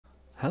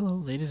Hello,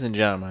 ladies and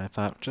gentlemen. I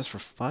thought just for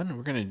fun,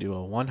 we're going to do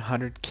a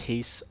 100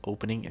 case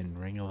opening in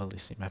Ring of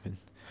Elysium. I've been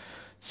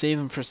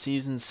saving for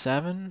season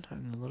 7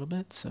 in a little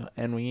bit,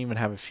 and we even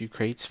have a few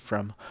crates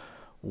from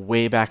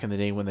way back in the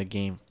day when the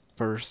game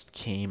first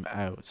came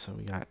out. So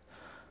we got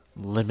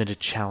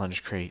limited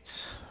challenge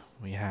crates.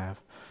 We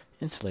have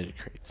insulated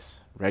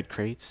crates, red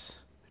crates,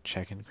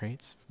 check-in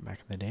crates from back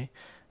in the day,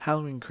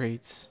 Halloween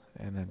crates,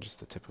 and then just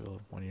the typical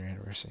 1-year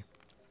anniversary.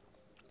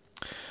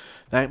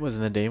 That was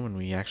in the day when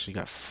we actually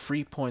got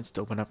free points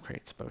to open up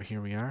crates, but here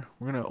we are.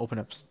 We're going to open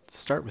up,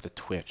 start with a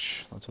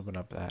Twitch. Let's open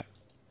up that.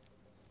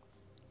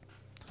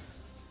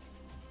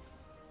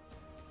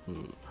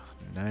 Ooh,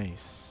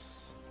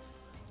 nice.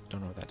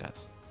 Don't know what that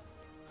does.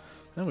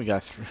 Then we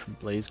got 3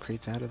 blaze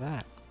crates out of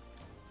that.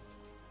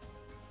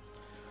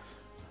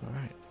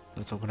 Alright,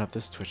 let's open up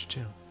this Twitch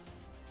too.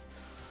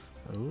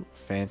 Oh,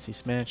 fancy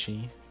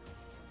smatchy.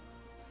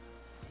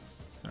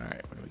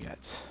 Alright, what do we got?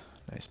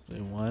 Nice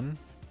blue one.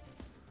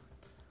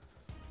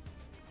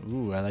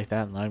 Ooh, I like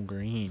that lime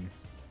green.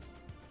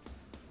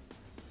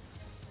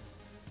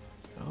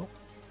 Oh,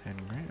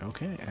 and great.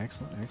 Okay,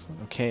 excellent,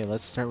 excellent. Okay,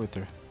 let's start with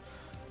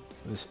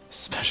this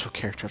special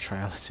character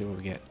trial. Let's see what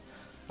we get.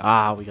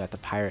 Ah, we got the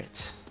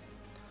pirate.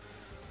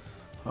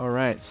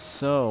 Alright,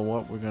 so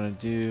what we're going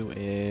to do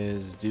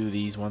is do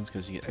these ones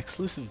because you get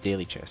exclusive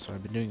daily chests. So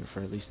I've been doing it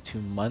for at least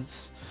 2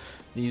 months.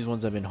 These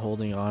ones I've been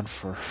holding on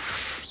for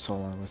so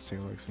long. Let's take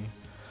a look, see.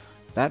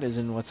 That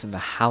isn't what's in the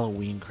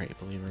Halloween crate,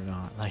 believe it or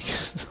not. Like,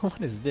 what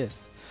is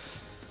this?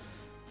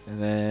 And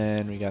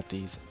then we got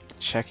these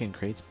check-in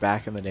crates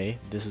back in the day.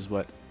 This is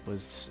what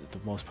was the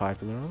most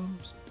popular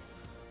ones.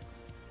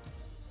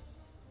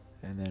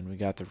 And then we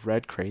got the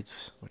red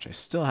crates, which I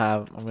still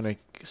have. I'm going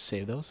to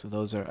save those. So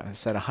those are, I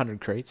said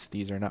 100 crates.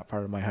 These are not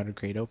part of my 100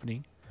 crate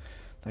opening.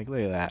 Like,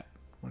 look at that.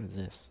 What is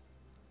this?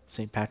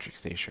 St.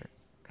 Patrick's Day shirt.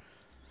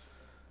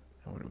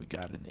 And what do we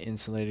got in the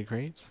insulated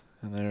crate?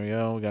 And there we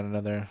go. We got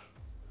another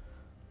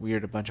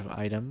weird, a bunch of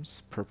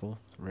items, purple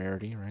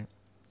rarity, right?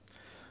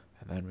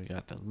 And then we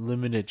got the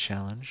limited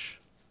challenge.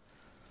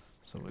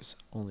 So it's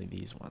only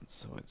these ones.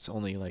 So it's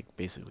only like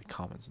basically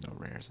commons, no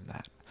rares in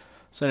that.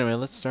 So anyway,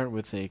 let's start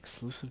with the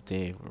exclusive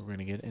day. What we're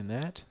gonna get in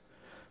that.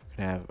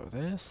 We're gonna have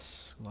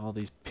this, all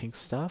these pink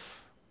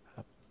stuff,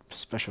 a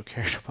special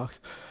character box,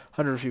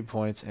 100 few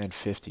points, and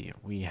 50.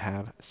 We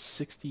have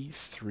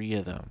 63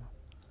 of them.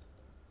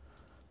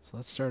 So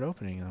let's start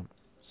opening them.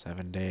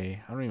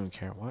 7-day. I don't even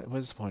care. What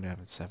is the point of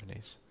having 7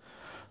 days?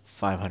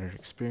 500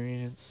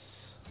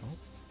 experience. Oh,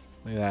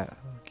 look at that.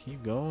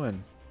 Keep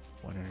going.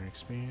 100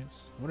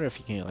 experience. I wonder if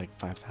you can get like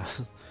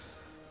 5,000.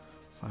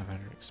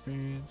 500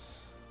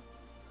 experience.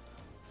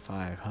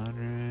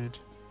 500.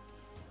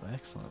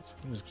 Excellent.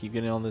 I'll just keep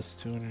getting all this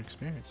 200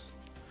 experience.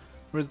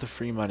 Where's the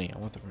free money? I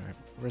want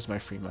where's my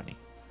free money?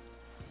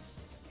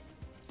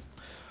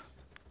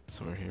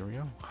 So here we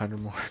go. 100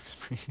 more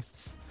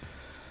experience.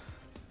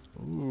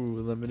 Ooh,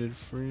 limited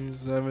free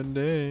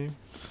 7-day.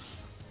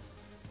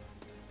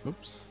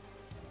 Oops.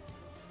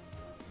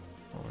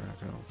 Oh, we're not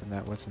going to open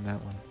that. What's in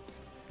that one?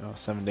 Oh,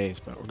 7 days,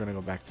 but we're going to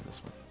go back to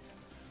this one.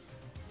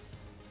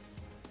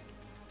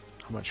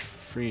 How much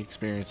free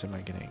experience am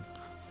I getting?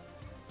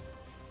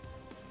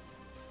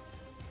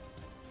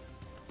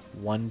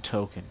 1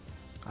 token.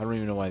 I don't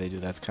even know why they do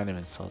that. It's kind of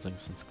insulting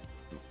since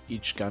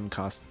each gun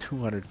costs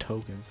 200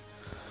 tokens.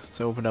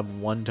 So I opened up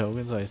 1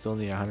 token, so I still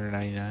need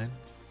 199.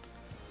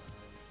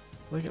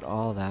 Look at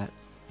all that.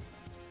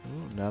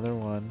 Ooh, another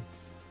one.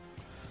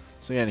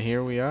 So again,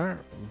 here we are.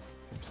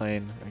 We're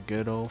playing a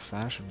good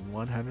old-fashioned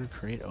 100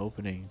 crate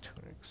opening to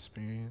an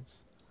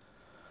experience.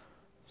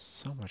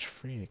 So much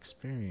free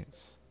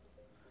experience.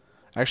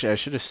 Actually, I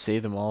should have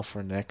saved them all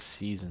for next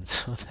season.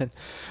 So then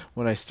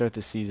when I start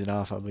the season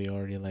off, I'll be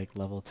already like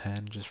level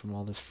 10 just from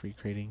all this free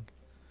crating.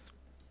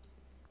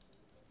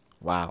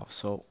 Wow.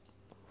 So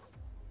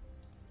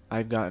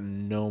I've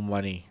gotten no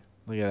money.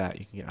 Look at that.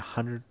 You can get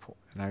 100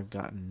 and I've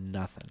gotten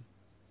nothing.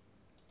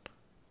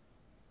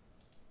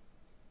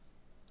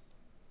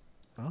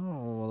 Oh,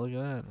 well, look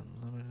at that.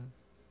 Unlimited.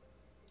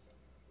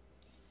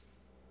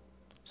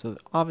 So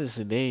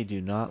obviously they do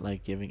not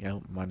like giving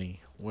out money.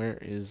 Where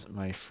is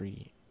my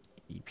free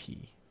EP?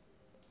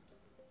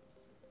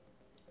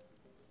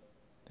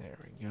 There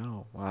we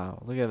go.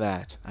 Wow, look at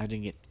that. I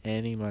didn't get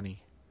any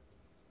money.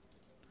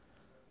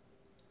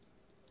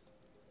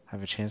 I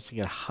have a chance to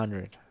get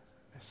 100.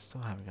 I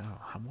still haven't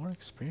got more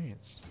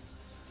experience.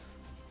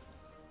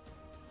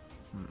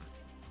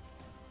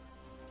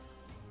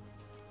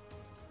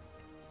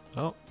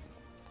 Oh,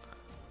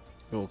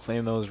 we will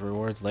claim those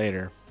rewards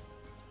later.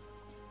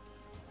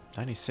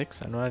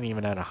 96? I'm not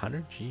even at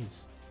 100?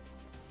 Jeez.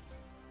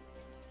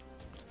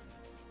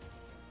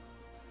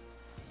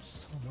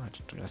 So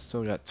much. I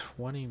still got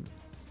 20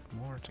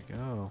 more to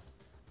go.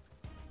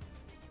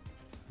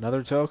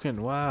 Another token.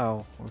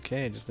 Wow.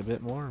 Okay, just a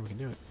bit more. We can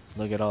do it.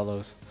 Look at all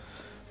those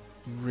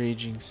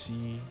Raging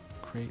Sea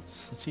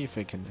crates. Let's see if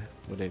it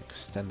would it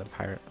extend the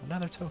pirate.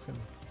 Another token.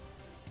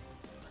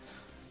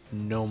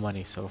 No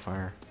money so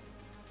far.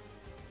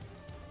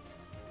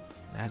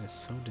 That is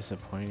so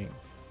disappointing.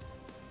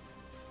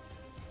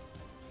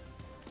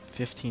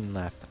 15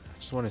 left. I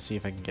just want to see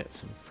if I can get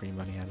some free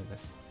money out of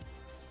this.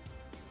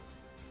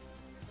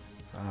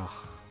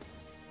 Oh,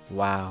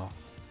 wow.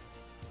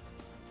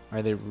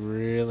 Are they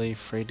really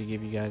afraid to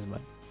give you guys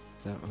money?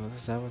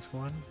 Is that what's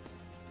going on?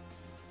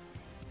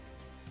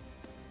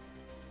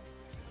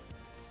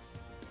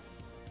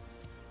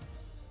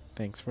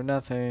 Thanks for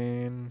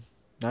nothing.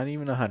 Not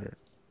even 100.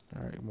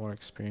 Alright, more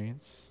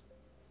experience.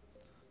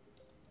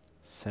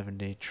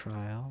 7-day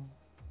trial.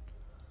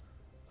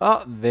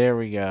 Oh, there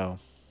we go.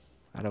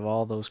 Out of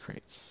all those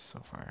crates so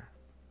far.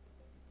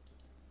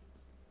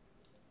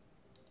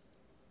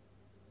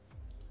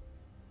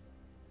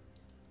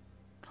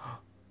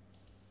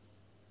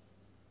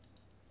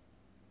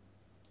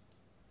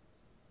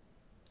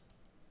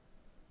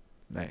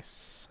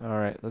 Nice.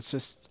 Alright, let's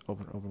just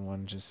open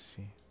one just to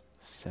see.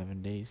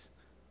 7 days.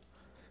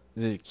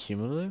 Is it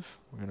cumulative?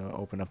 We're going to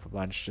open up a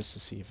bunch just to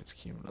see if it's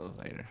cumulative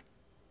later.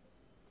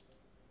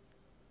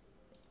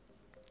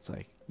 It's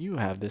like, you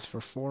have this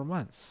for 4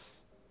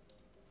 months.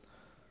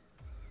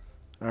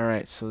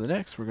 Alright, so the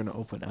next we're going to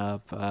open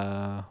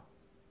up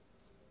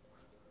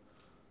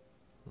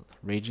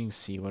Raging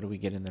Sea. What do we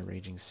get in the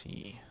Raging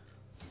Sea?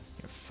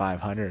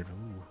 500.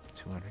 Ooh,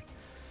 200.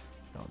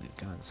 All these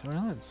guns.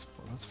 Alright,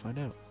 let's find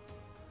out.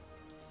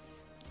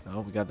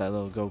 Oh, we got that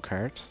little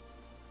go-kart.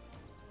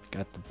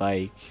 Got the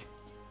bike.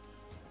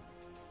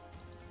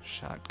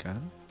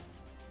 Shotgun.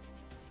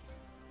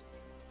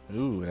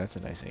 Ooh, that's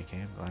a nice AK.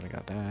 I'm glad I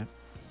got that.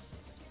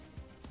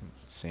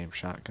 Same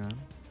shotgun.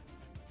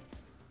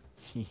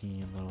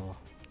 Hehe, little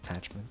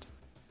attachment.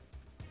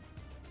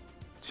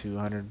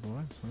 200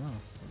 bullets. Oh,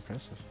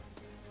 impressive.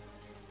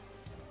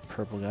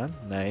 Purple gun.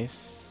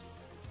 Nice.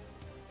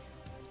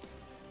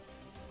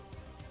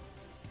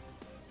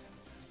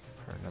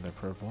 For another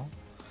purple.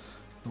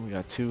 We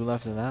got 2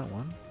 left of that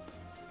one.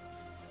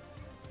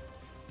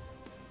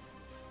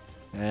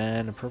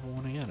 And a purple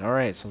one again.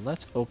 Alright, so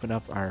let's open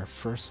up our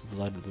first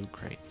blood loot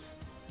crate.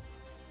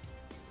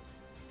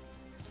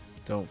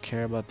 Don't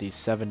care about these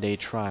 7-day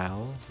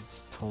trials.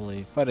 It's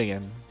totally... But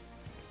again...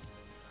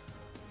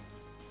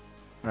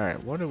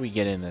 Alright, what do we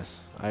get in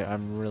this?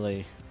 I'm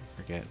really...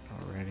 forget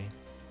already.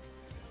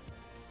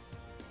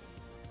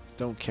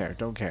 Don't care.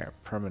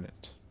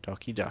 Permanent.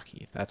 Doki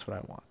Doki. That's what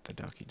I want. The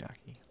Doki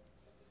Doki.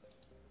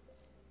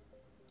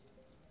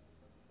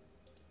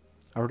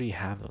 I already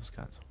have those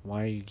guns.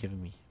 Why are you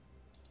giving me?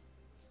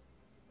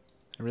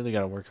 I really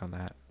gotta work on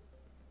that.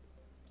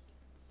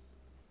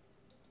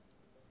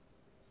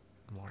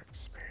 More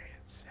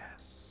experience,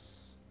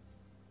 yes.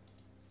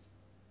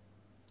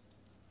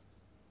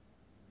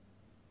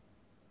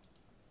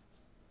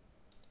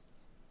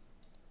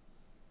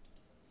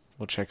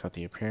 We'll check out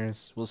the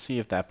appearance. We'll see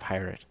if that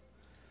pirate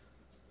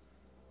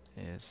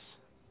is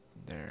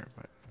there,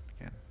 but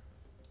again.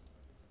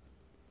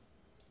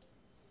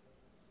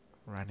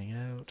 Running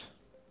out.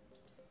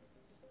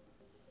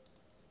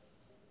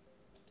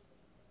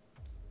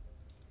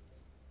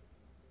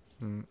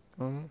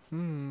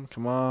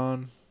 Come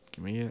on.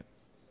 Give me it.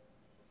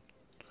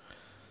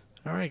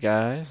 Alright,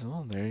 guys.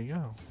 Well, there you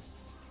go.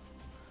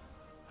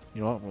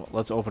 You know what? Well,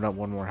 let's open up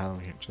one more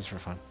Halloween here, just for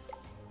fun.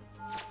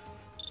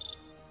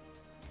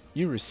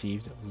 You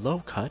received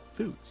low-cut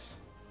boots.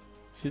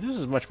 See, this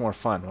is much more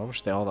fun. I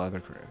wish all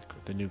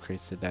the new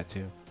crates did that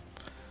too.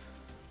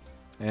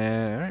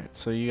 And alright,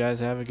 so you guys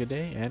have a good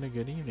day and a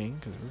good evening,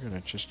 because we're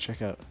going to just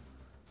check out.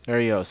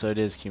 There you go. So it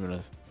is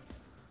cumulative.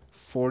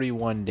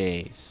 41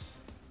 days.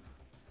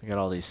 I got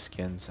all these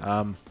skins.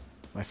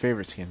 My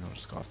favorite skin, I'll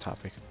just go off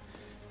topic,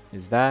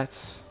 is that.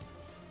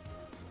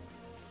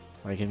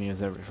 Like I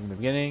used that from the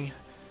beginning.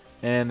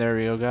 And there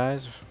we go,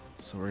 guys.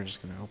 So we're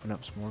just going to open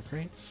up some more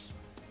crates.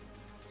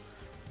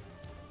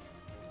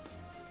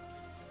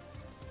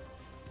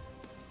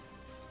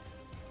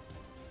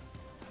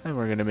 And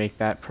we're going to make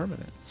that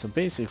permanent. So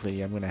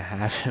basically, I'm going to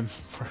have him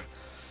for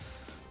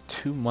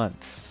 2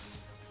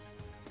 months.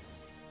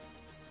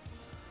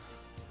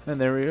 And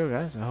there we go,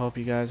 guys. I hope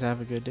you guys have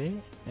a good day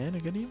and a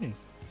good evening.